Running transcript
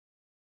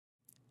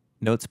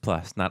Notes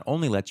Plus not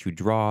only lets you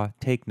draw,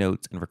 take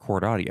notes, and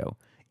record audio,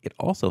 it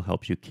also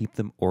helps you keep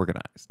them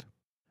organized.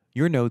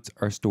 Your notes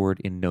are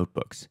stored in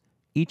notebooks,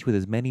 each with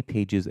as many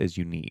pages as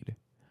you need.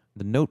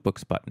 The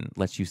Notebooks button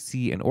lets you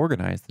see and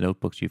organize the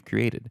notebooks you've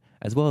created,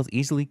 as well as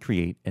easily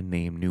create and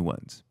name new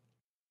ones.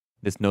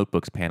 This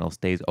Notebooks panel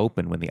stays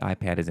open when the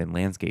iPad is in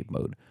landscape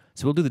mode,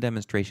 so we'll do the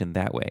demonstration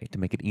that way to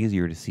make it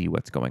easier to see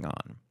what's going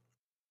on.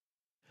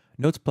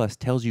 Notes Plus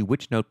tells you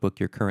which notebook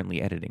you're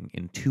currently editing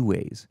in two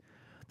ways.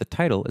 The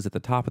title is at the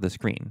top of the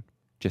screen,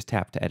 just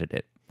tap to edit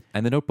it,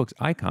 and the notebook's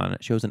icon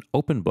shows an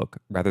open book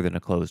rather than a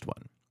closed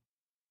one.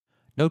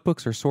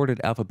 Notebooks are sorted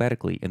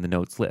alphabetically in the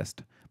notes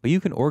list, but you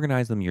can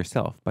organize them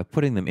yourself by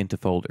putting them into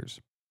folders.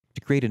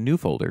 To create a new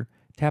folder,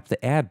 tap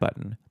the Add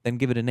button, then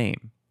give it a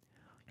name.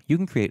 You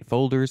can create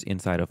folders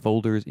inside of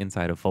folders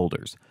inside of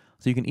folders,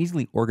 so you can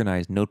easily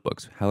organize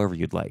notebooks however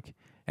you'd like,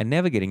 and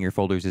navigating your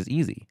folders is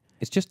easy.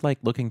 It's just like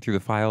looking through the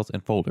files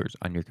and folders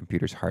on your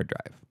computer's hard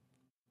drive.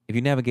 If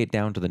you navigate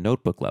down to the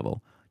notebook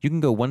level, you can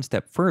go one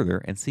step further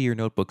and see your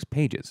notebook's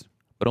pages,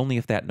 but only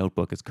if that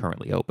notebook is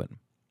currently open.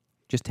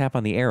 Just tap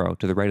on the arrow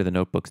to the right of the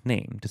notebook's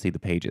name to see the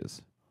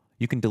pages.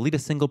 You can delete a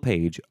single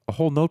page, a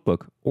whole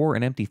notebook, or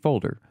an empty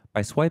folder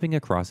by swiping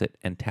across it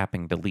and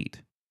tapping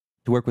Delete.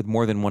 To work with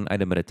more than one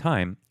item at a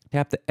time,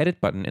 tap the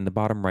Edit button in the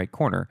bottom right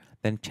corner,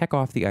 then check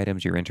off the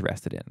items you're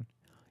interested in.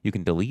 You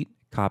can delete,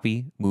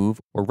 copy, move,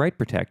 or write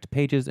protect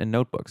pages and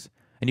notebooks,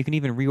 and you can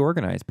even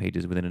reorganize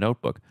pages within a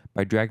notebook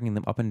by dragging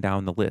them up and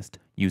down the list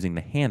using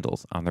the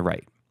handles on the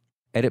right.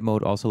 Edit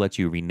mode also lets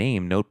you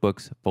rename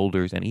notebooks,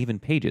 folders, and even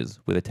pages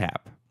with a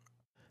tap.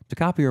 To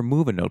copy or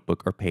move a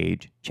notebook or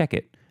page, check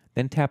it,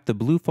 then tap the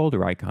blue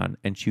folder icon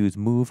and choose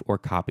Move or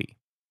Copy.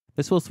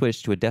 This will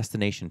switch to a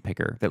destination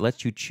picker that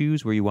lets you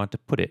choose where you want to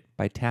put it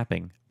by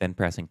tapping, then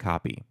pressing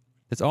Copy.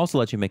 This also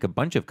lets you make a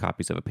bunch of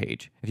copies of a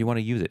page if you want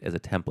to use it as a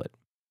template.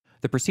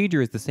 The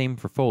procedure is the same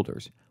for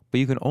folders, but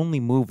you can only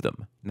move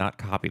them, not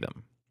copy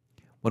them.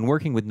 When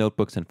working with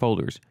notebooks and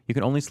folders, you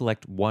can only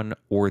select one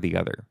or the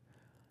other.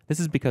 This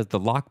is because the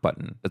lock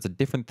button does a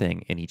different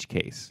thing in each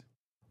case.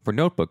 For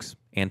notebooks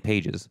and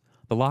pages,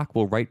 the lock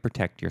will write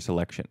protect your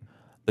selection,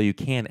 though you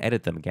can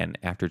edit them again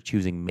after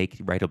choosing Make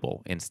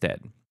Writable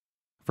instead.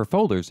 For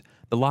folders,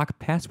 the lock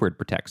password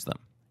protects them.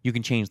 You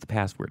can change the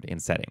password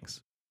in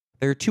settings.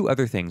 There are two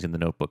other things in the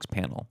Notebooks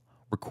panel: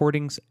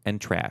 recordings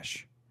and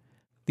trash.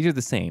 These are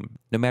the same,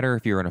 no matter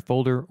if you're in a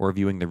folder or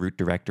viewing the root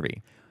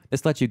directory.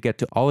 This lets you get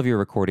to all of your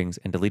recordings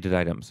and deleted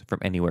items from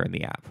anywhere in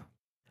the app.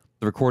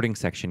 The recording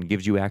section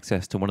gives you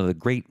access to one of the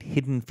great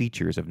hidden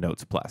features of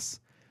Notes Plus,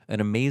 an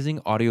amazing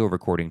audio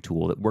recording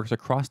tool that works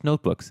across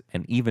notebooks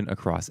and even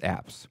across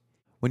apps.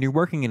 When you're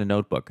working in a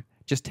notebook,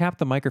 just tap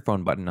the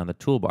microphone button on the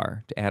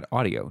toolbar to add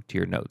audio to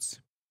your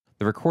notes.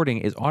 The recording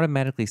is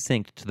automatically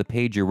synced to the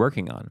page you're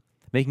working on,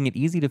 making it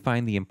easy to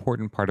find the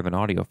important part of an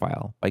audio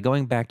file by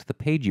going back to the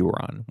page you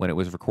were on when it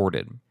was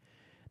recorded.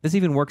 This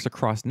even works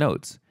across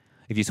notes.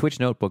 If you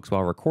switch notebooks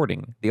while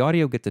recording, the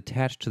audio gets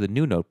attached to the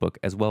new notebook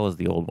as well as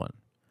the old one.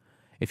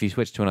 If you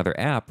switch to another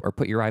app or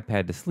put your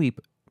iPad to sleep,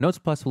 Notes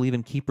Plus will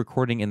even keep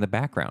recording in the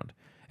background,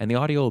 and the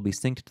audio will be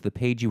synced to the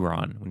page you were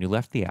on when you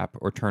left the app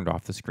or turned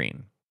off the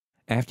screen.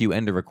 After you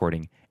end a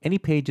recording, any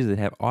pages that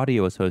have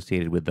audio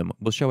associated with them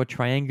will show a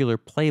triangular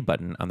play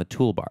button on the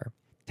toolbar.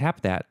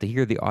 Tap that to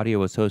hear the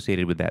audio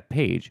associated with that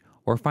page,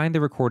 or find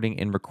the recording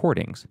in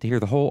Recordings to hear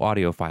the whole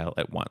audio file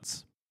at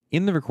once.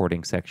 In the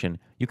Recordings section,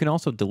 you can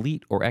also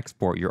delete or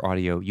export your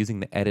audio using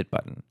the Edit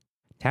button.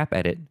 Tap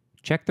Edit,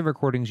 check the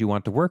recordings you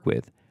want to work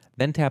with,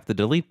 then tap the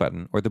Delete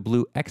button or the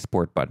blue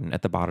Export button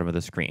at the bottom of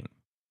the screen.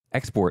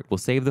 Export will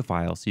save the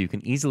file so you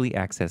can easily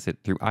access it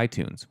through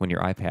iTunes when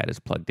your iPad is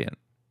plugged in.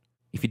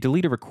 If you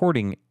delete a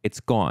recording, it's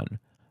gone,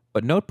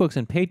 but notebooks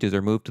and pages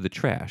are moved to the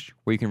trash,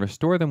 where you can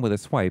restore them with a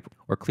swipe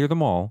or clear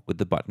them all with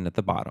the button at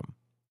the bottom.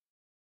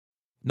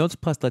 Notes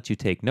Plus lets you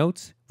take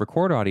notes,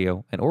 record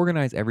audio, and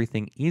organize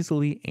everything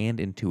easily and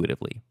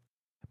intuitively.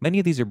 Many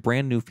of these are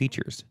brand new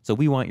features, so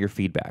we want your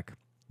feedback.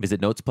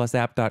 Visit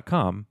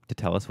notesplusapp.com to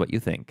tell us what you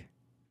think.